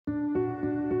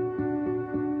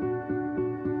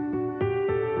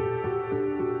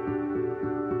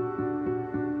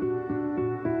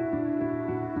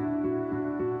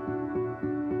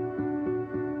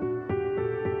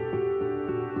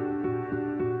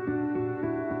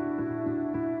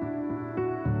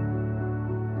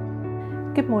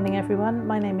Good morning everyone,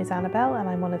 my name is Annabelle and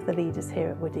I'm one of the leaders here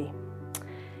at Woody.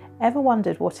 Ever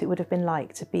wondered what it would have been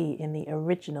like to be in the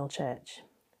original church?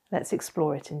 Let's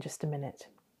explore it in just a minute.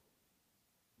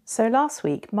 So last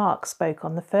week Mark spoke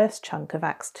on the first chunk of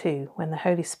Acts 2 when the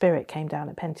Holy Spirit came down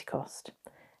at Pentecost.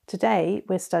 Today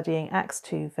we're studying Acts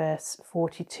 2 verse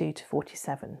 42 to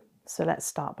 47, so let's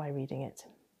start by reading it.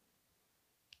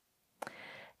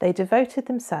 They devoted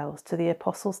themselves to the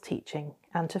apostles' teaching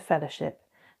and to fellowship,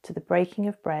 to the breaking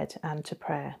of bread and to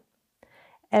prayer.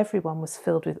 Everyone was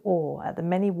filled with awe at the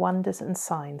many wonders and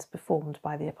signs performed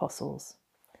by the apostles.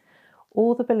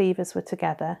 All the believers were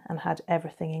together and had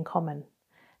everything in common.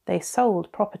 They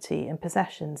sold property and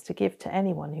possessions to give to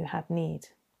anyone who had need.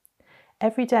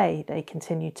 Every day they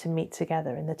continued to meet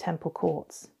together in the temple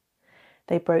courts.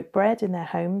 They broke bread in their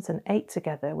homes and ate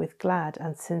together with glad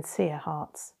and sincere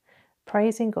hearts,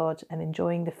 praising God and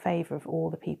enjoying the favour of all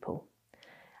the people.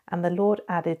 And the Lord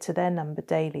added to their number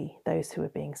daily those who were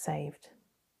being saved.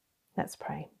 Let's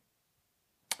pray.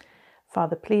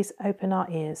 Father, please open our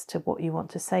ears to what you want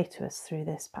to say to us through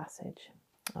this passage.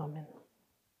 Amen.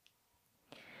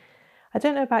 I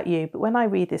don't know about you, but when I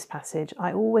read this passage,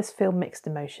 I always feel mixed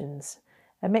emotions.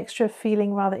 A mixture of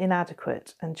feeling rather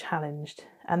inadequate and challenged,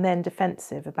 and then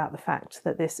defensive about the fact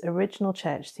that this original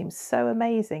church seems so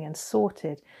amazing and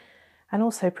sorted, and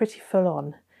also pretty full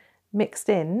on, mixed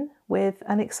in with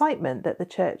an excitement that the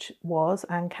church was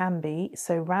and can be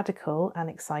so radical and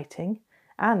exciting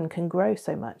and can grow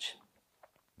so much.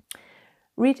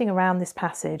 Reading around this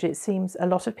passage, it seems a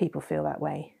lot of people feel that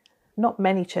way. Not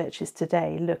many churches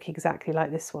today look exactly like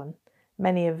this one.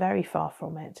 Many are very far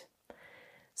from it.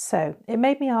 So it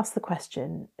made me ask the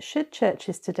question, should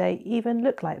churches today even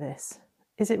look like this?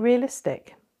 Is it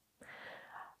realistic?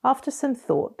 After some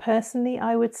thought, personally,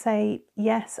 I would say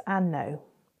yes and no.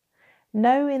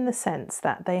 No, in the sense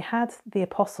that they had the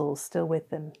apostles still with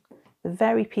them, the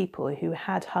very people who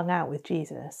had hung out with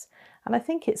Jesus, and I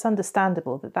think it's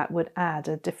understandable that that would add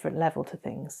a different level to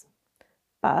things.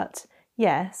 But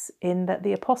yes, in that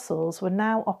the apostles were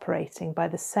now operating by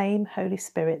the same Holy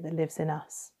Spirit that lives in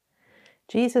us.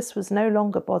 Jesus was no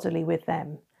longer bodily with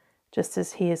them, just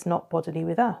as he is not bodily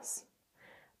with us,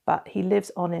 but he lives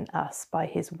on in us by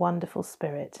his wonderful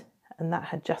Spirit, and that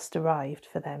had just arrived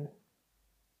for them.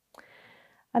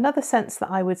 Another sense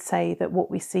that I would say that what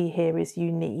we see here is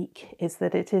unique is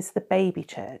that it is the baby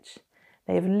church.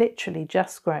 They have literally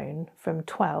just grown from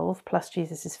 12 plus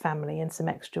Jesus' family and some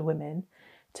extra women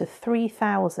to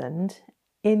 3,000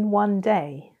 in one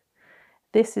day.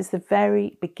 This is the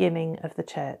very beginning of the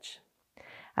church.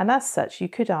 And as such, you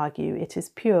could argue it is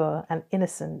pure and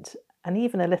innocent and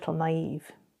even a little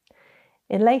naive.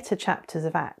 In later chapters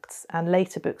of Acts and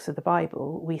later books of the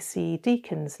Bible, we see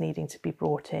deacons needing to be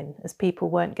brought in as people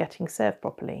weren't getting served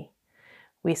properly.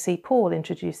 We see Paul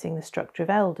introducing the structure of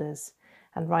elders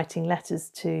and writing letters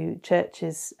to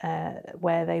churches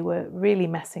where they were really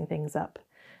messing things up.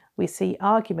 We see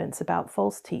arguments about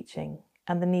false teaching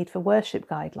and the need for worship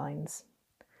guidelines.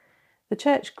 The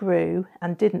church grew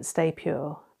and didn't stay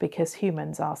pure because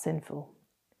humans are sinful.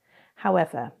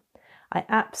 However, I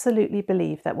absolutely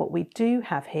believe that what we do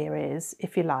have here is,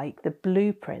 if you like, the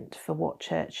blueprint for what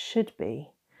church should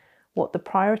be, what the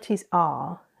priorities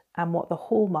are, and what the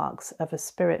hallmarks of a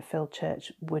spirit-filled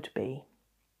church would be.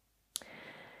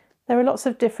 There are lots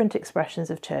of different expressions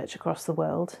of church across the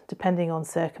world, depending on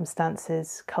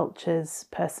circumstances, cultures,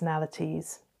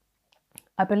 personalities.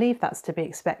 I believe that's to be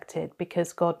expected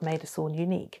because God made us all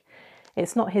unique.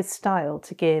 It's not his style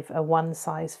to give a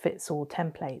one-size-fits-all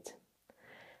template.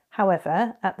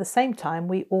 However, at the same time,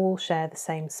 we all share the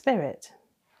same spirit,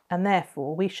 and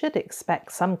therefore we should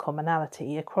expect some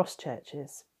commonality across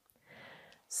churches.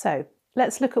 So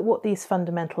let's look at what these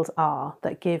fundamentals are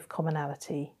that give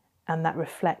commonality and that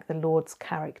reflect the Lord's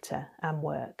character and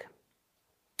work.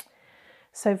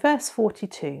 So verse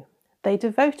 42, they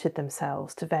devoted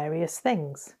themselves to various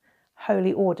things,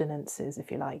 holy ordinances,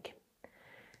 if you like.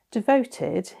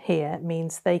 Devoted here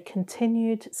means they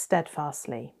continued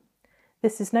steadfastly.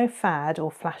 This is no fad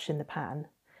or flash in the pan.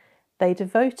 They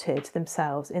devoted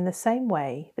themselves in the same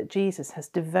way that Jesus has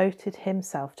devoted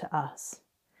himself to us.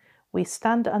 We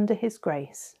stand under his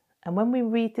grace, and when we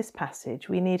read this passage,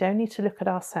 we need only to look at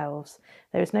ourselves.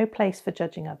 There is no place for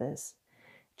judging others.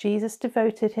 Jesus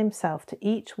devoted himself to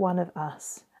each one of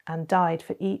us and died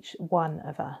for each one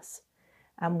of us,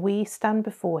 and we stand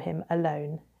before him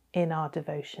alone in our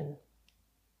devotion.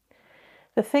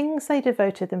 The things they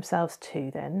devoted themselves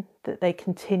to then, that they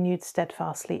continued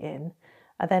steadfastly in,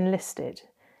 are then listed,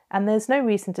 and there's no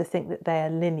reason to think that they are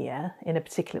linear in a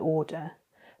particular order,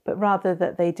 but rather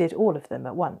that they did all of them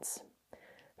at once.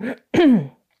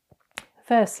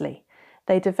 Firstly,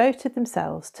 they devoted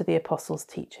themselves to the apostles'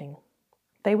 teaching.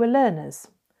 They were learners.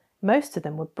 Most of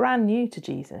them were brand new to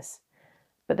Jesus,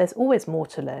 but there's always more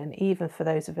to learn, even for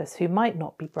those of us who might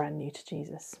not be brand new to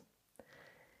Jesus.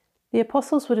 The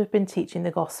apostles would have been teaching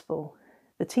the gospel.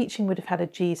 The teaching would have had a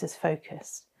Jesus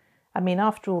focus. I mean,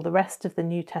 after all, the rest of the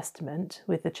New Testament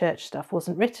with the church stuff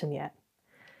wasn't written yet.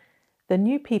 The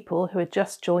new people who had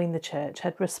just joined the church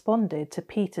had responded to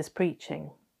Peter's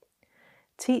preaching.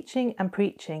 Teaching and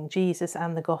preaching Jesus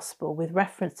and the gospel with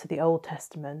reference to the Old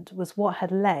Testament was what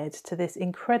had led to this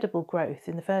incredible growth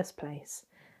in the first place,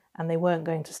 and they weren't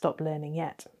going to stop learning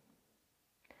yet.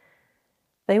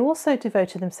 They also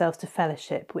devoted themselves to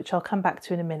fellowship, which I'll come back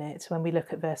to in a minute when we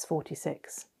look at verse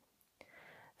 46.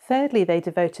 Thirdly, they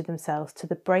devoted themselves to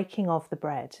the breaking of the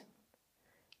bread.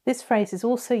 This phrase is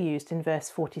also used in verse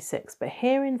 46, but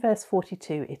here in verse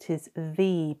 42 it is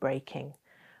the breaking,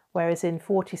 whereas in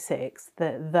 46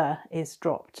 the is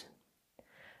dropped.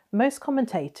 Most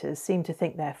commentators seem to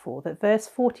think, therefore, that verse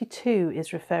 42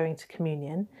 is referring to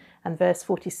communion and verse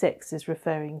 46 is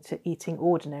referring to eating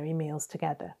ordinary meals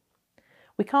together.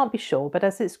 We can't be sure, but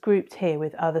as it's grouped here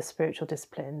with other spiritual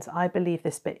disciplines, I believe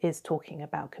this bit is talking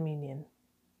about communion.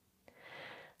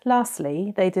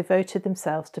 Lastly, they devoted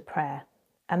themselves to prayer,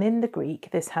 and in the Greek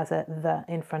this has a the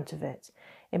in front of it,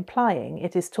 implying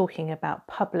it is talking about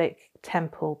public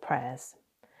temple prayers.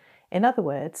 In other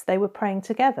words, they were praying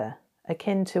together,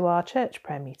 akin to our church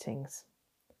prayer meetings.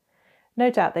 No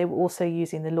doubt they were also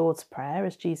using the Lord's Prayer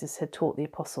as Jesus had taught the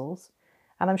apostles,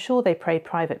 and I'm sure they prayed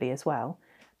privately as well,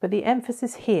 but the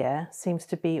emphasis here seems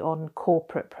to be on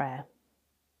corporate prayer.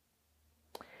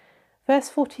 Verse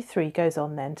 43 goes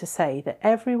on then to say that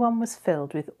everyone was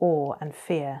filled with awe and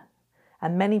fear,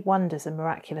 and many wonders and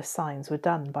miraculous signs were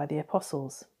done by the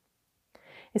apostles.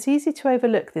 It's easy to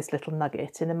overlook this little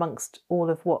nugget in amongst all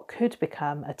of what could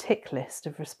become a tick list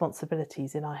of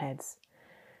responsibilities in our heads.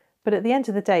 But at the end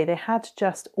of the day, they had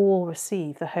just all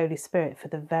received the Holy Spirit for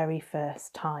the very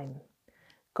first time.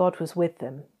 God was with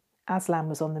them. Aslan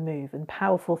was on the move and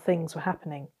powerful things were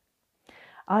happening.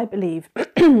 I believe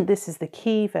this is the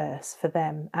key verse for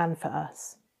them and for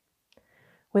us.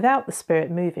 Without the Spirit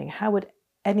moving, how would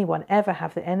anyone ever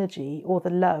have the energy or the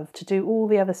love to do all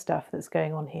the other stuff that's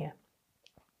going on here?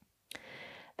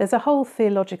 There's a whole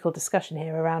theological discussion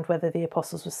here around whether the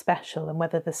apostles were special and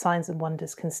whether the signs and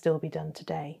wonders can still be done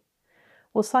today.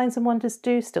 Well, signs and wonders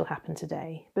do still happen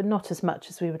today, but not as much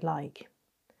as we would like.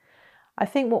 I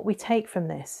think what we take from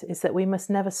this is that we must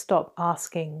never stop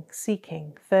asking,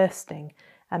 seeking, thirsting,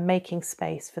 and making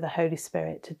space for the Holy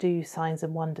Spirit to do signs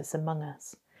and wonders among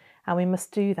us. And we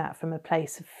must do that from a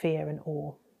place of fear and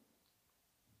awe.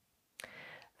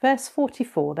 Verse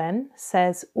 44 then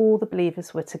says all the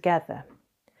believers were together.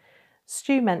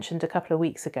 Stu mentioned a couple of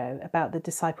weeks ago about the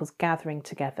disciples gathering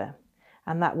together,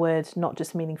 and that word not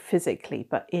just meaning physically,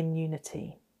 but in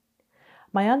unity.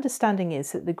 My understanding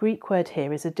is that the Greek word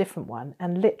here is a different one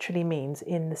and literally means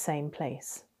in the same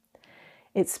place.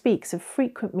 It speaks of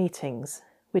frequent meetings,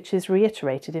 which is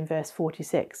reiterated in verse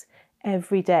 46.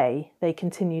 Every day they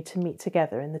continued to meet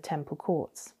together in the temple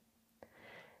courts.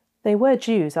 They were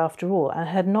Jews after all and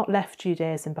had not left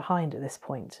Judaism behind at this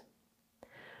point.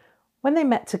 When they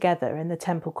met together in the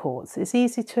temple courts, it's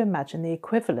easy to imagine the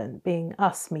equivalent being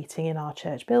us meeting in our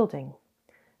church building.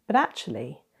 But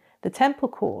actually, the temple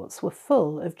courts were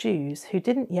full of Jews who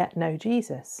didn't yet know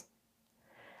Jesus.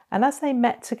 And as they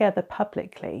met together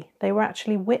publicly, they were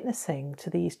actually witnessing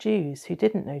to these Jews who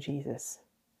didn't know Jesus.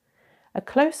 A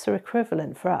closer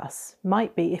equivalent for us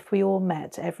might be if we all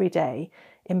met every day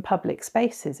in public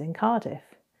spaces in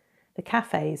Cardiff, the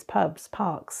cafes, pubs,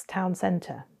 parks, town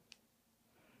centre.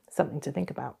 Something to think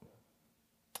about.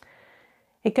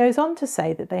 It goes on to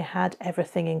say that they had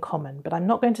everything in common, but I'm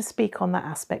not going to speak on that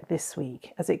aspect this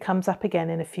week, as it comes up again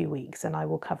in a few weeks and I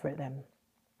will cover it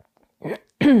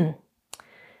then.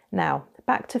 Now,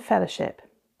 back to fellowship.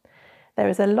 There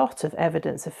is a lot of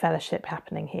evidence of fellowship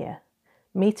happening here,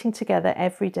 meeting together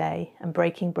every day and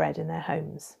breaking bread in their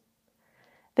homes.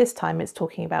 This time it's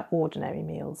talking about ordinary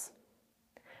meals.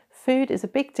 Food is a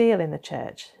big deal in the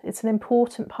church. It's an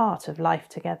important part of life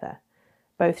together,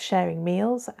 both sharing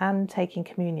meals and taking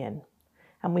communion,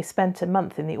 and we spent a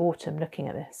month in the autumn looking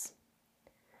at this.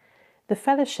 The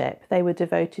fellowship they were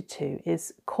devoted to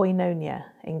is koinonia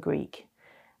in Greek,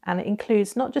 and it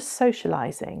includes not just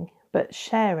socialising, but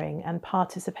sharing and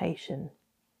participation.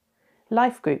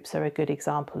 Life groups are a good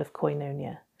example of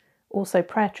koinonia, also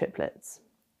prayer triplets.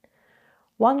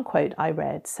 One quote I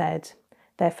read said,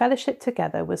 "Their fellowship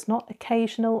together was not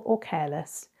occasional or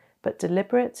careless, but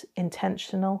deliberate,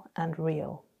 intentional and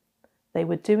real. They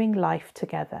were doing life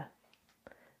together."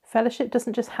 Fellowship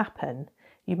doesn't just happen,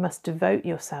 you must devote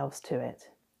yourselves to it.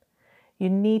 You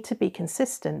need to be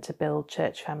consistent to build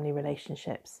church family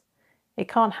relationships. It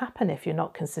can't happen if you're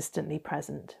not consistently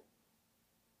present.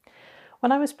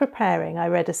 When I was preparing, I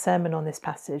read a sermon on this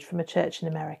passage from a church in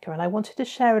America, and I wanted to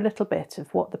share a little bit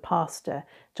of what the pastor,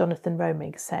 Jonathan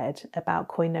Romig, said about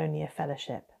Koinonia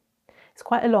Fellowship. It's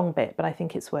quite a long bit, but I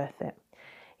think it's worth it.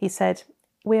 He said,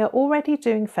 "We are already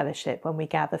doing fellowship when we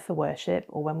gather for worship,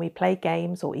 or when we play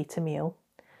games or eat a meal,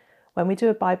 when we do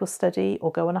a Bible study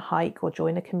or go on a hike or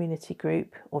join a community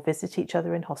group or visit each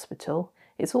other in hospital.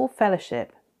 It's all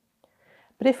fellowship.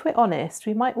 But if we're honest,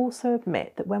 we might also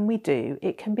admit that when we do,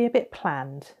 it can be a bit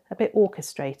planned, a bit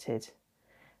orchestrated.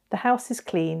 The house is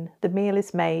clean, the meal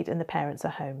is made, and the parents are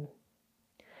home.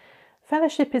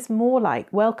 Fellowship is more like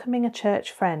welcoming a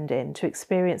church friend in to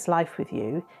experience life with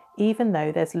you, even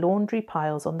though there's laundry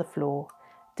piles on the floor,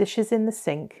 dishes in the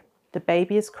sink, the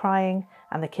baby is crying,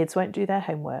 and the kids won't do their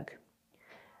homework.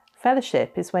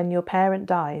 Fellowship is when your parent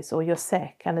dies or you're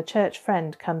sick and a church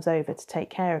friend comes over to take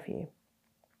care of you.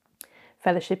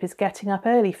 Fellowship is getting up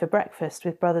early for breakfast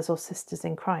with brothers or sisters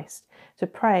in Christ to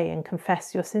pray and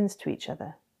confess your sins to each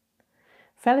other.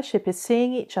 Fellowship is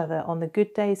seeing each other on the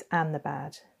good days and the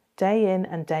bad, day in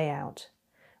and day out,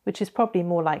 which is probably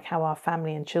more like how our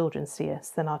family and children see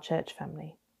us than our church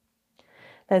family.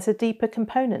 There's a deeper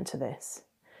component to this.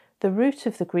 The root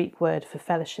of the Greek word for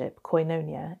fellowship,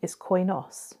 koinonia, is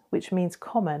koinos, which means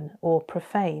common or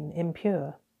profane,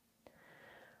 impure.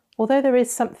 Although there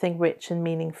is something rich and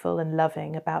meaningful and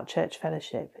loving about church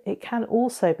fellowship, it can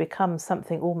also become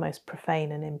something almost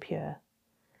profane and impure.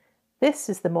 This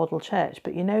is the model church,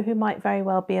 but you know who might very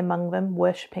well be among them,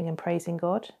 worshipping and praising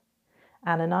God?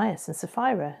 Ananias and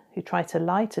Sapphira, who try to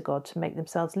lie to God to make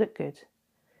themselves look good.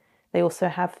 They also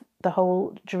have the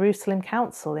whole Jerusalem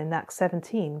Council in Acts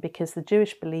 17 because the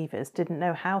Jewish believers didn't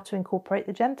know how to incorporate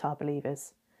the Gentile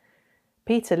believers.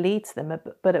 Peter leads them,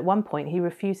 but at one point he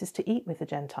refuses to eat with the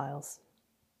Gentiles.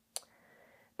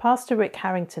 Pastor Rick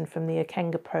Harrington from the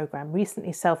Okenga program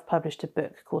recently self-published a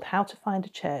book called How to Find a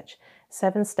Church,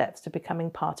 7 Steps to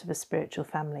Becoming Part of a Spiritual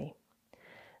Family.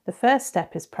 The first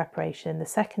step is preparation, the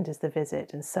second is the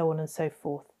visit, and so on and so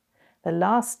forth. The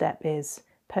last step is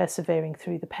persevering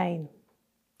through the pain.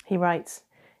 He writes,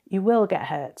 "You will get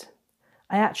hurt.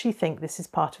 I actually think this is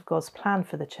part of God's plan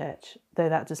for the church, though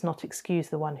that does not excuse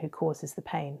the one who causes the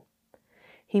pain.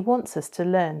 He wants us to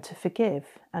learn to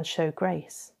forgive and show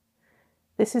grace.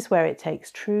 This is where it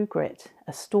takes true grit,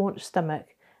 a staunch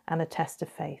stomach, and a test of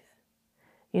faith.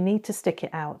 You need to stick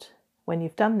it out. When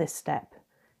you've done this step,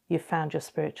 you've found your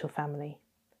spiritual family.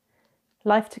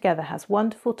 Life together has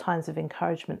wonderful times of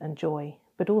encouragement and joy,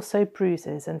 but also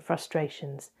bruises and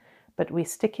frustrations, but we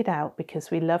stick it out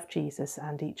because we love Jesus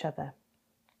and each other."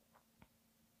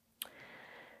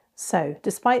 So,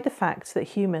 despite the fact that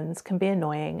humans can be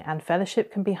annoying and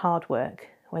fellowship can be hard work,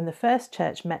 when the first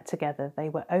church met together, they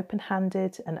were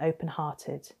open-handed and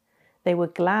open-hearted. They were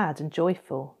glad and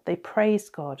joyful. They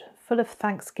praised God, full of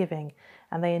thanksgiving,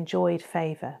 and they enjoyed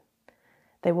favour.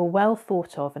 They were well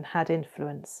thought of and had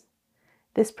influence.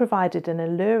 This provided an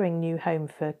alluring new home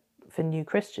for new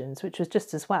Christians, which was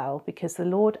just as well because the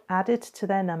Lord added to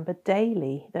their number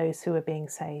daily those who were being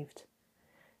saved.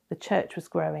 The church was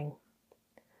growing.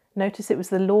 Notice it was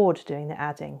the Lord doing the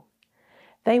adding.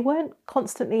 They weren't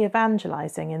constantly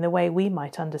evangelizing in the way we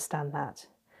might understand that,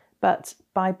 but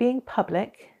by being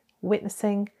public,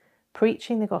 witnessing,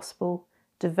 preaching the gospel,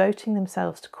 devoting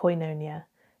themselves to koinonia,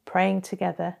 praying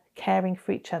together, caring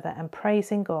for each other, and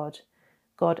praising God,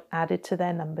 God added to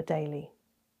their number daily.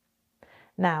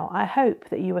 Now, I hope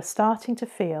that you are starting to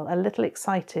feel a little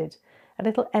excited, a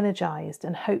little energized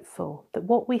and hopeful that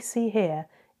what we see here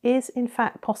is in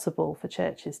fact possible for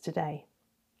churches today.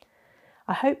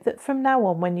 I hope that from now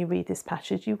on, when you read this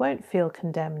passage, you won't feel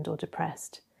condemned or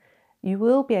depressed. You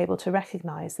will be able to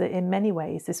recognise that in many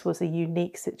ways this was a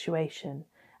unique situation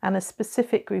and a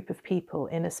specific group of people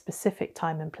in a specific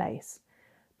time and place.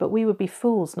 But we would be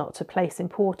fools not to place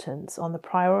importance on the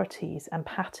priorities and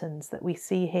patterns that we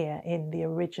see here in the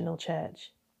original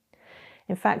church.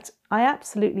 In fact, I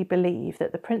absolutely believe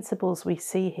that the principles we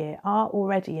see here are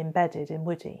already embedded in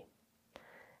Woody.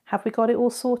 Have we got it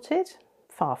all sorted?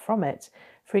 Far from it.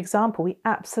 For example, we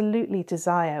absolutely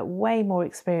desire way more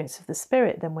experience of the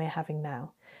Spirit than we're having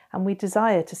now, and we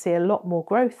desire to see a lot more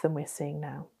growth than we're seeing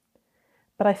now.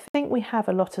 But I think we have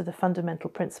a lot of the fundamental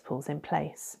principles in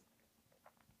place.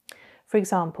 For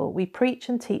example, we preach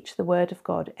and teach the Word of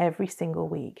God every single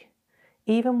week.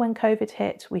 Even when COVID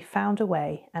hit, we found a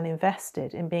way and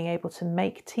invested in being able to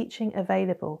make teaching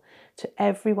available to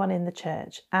everyone in the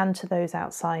church and to those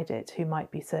outside it who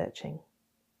might be searching.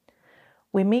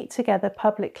 We meet together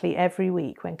publicly every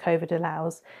week when COVID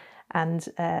allows, and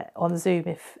on Zoom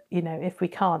if we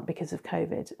can't because of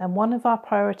COVID. And one of our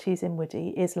priorities in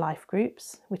Woody is life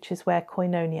groups, which is where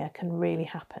koinonia can really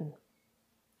happen.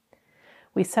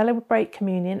 We celebrate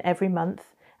communion every month,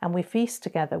 and we feast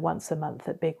together once a month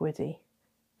at Big Woody.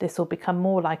 This will become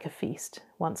more like a feast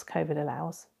once COVID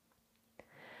allows.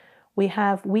 We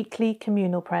have weekly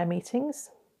communal prayer meetings.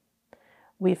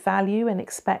 We value and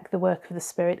expect the work of the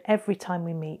Spirit every time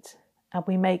we meet, and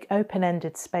we make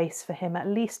open-ended space for him at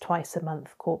least twice a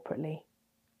month corporately.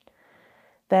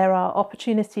 There are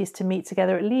opportunities to meet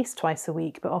together at least twice a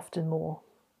week, but often more.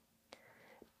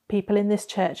 People in this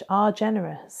church are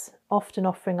generous, often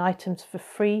offering items for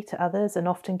free to others and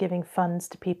often giving funds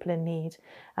to people in need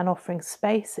and offering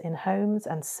space in homes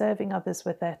and serving others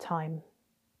with their time.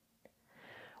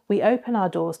 We open our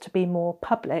doors to be more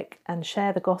public and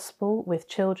share the gospel with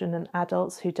children and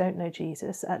adults who don't know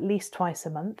Jesus at least twice a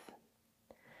month.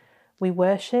 We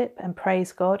worship and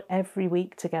praise God every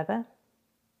week together.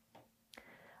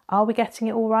 Are we getting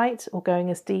it all right or going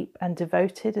as deep and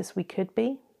devoted as we could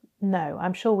be? No,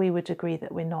 I'm sure we would agree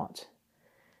that we're not.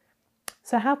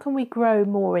 So how can we grow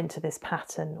more into this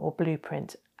pattern or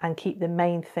blueprint and keep the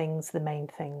main things the main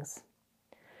things?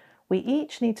 We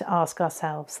each need to ask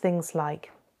ourselves things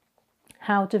like,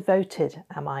 how devoted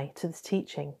am I to this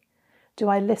teaching? Do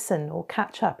I listen or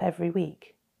catch up every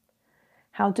week?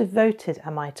 How devoted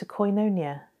am I to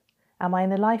koinonia? Am I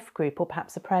in a life group or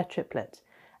perhaps a prayer triplet?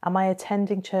 Am I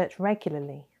attending church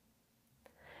regularly?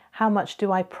 How much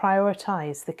do I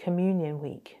prioritise the communion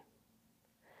week?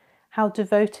 How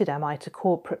devoted am I to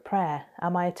corporate prayer?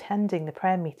 Am I attending the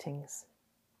prayer meetings?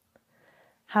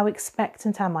 How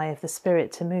expectant am I of the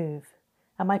Spirit to move?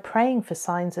 Am I praying for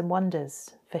signs and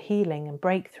wonders, for healing and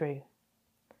breakthrough?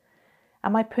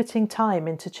 Am I putting time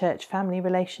into church family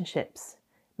relationships,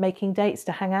 making dates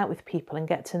to hang out with people and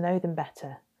get to know them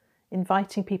better,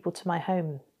 inviting people to my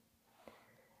home?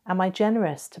 Am I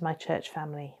generous to my church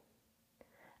family?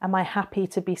 Am I happy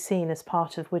to be seen as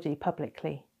part of Woody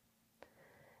publicly?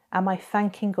 Am I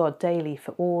thanking God daily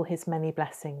for all his many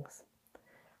blessings?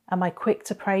 Am I quick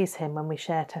to praise him when we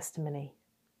share testimony?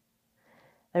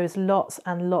 There is lots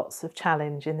and lots of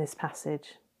challenge in this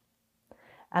passage.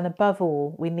 And above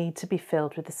all, we need to be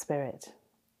filled with the Spirit.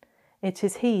 It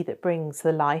is he that brings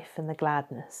the life and the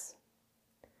gladness.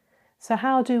 So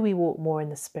how do we walk more in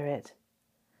the Spirit?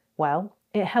 Well,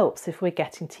 it helps if we're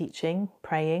getting teaching,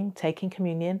 praying, taking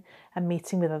communion and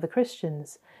meeting with other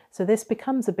Christians. So this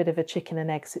becomes a bit of a chicken and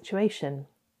egg situation.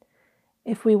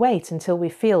 If we wait until we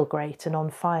feel great and on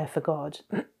fire for God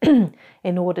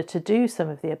in order to do some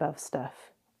of the above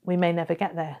stuff, we may never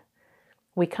get there.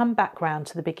 We come back round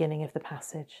to the beginning of the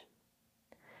passage.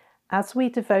 As we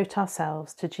devote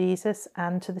ourselves to Jesus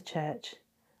and to the church,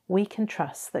 we can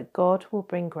trust that God will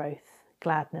bring growth,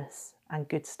 gladness, and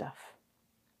good stuff.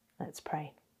 Let's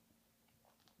pray.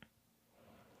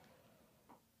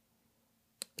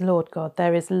 Lord God,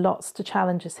 there is lots to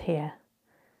challenge us here,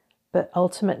 but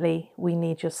ultimately we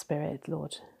need your Spirit,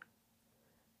 Lord.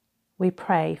 We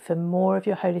pray for more of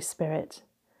your Holy Spirit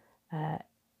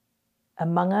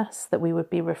among us, that we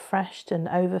would be refreshed and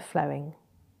overflowing,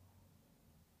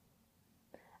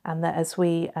 and that as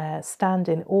we stand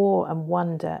in awe and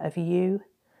wonder of you,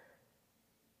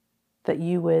 that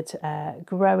you would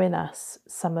grow in us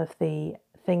some of the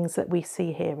things that we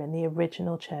see here in the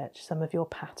original church, some of your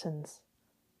patterns.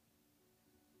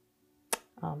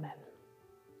 Amen.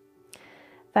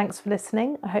 Thanks for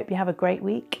listening. I hope you have a great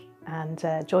week, and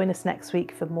join us next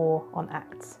week for more on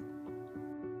Acts.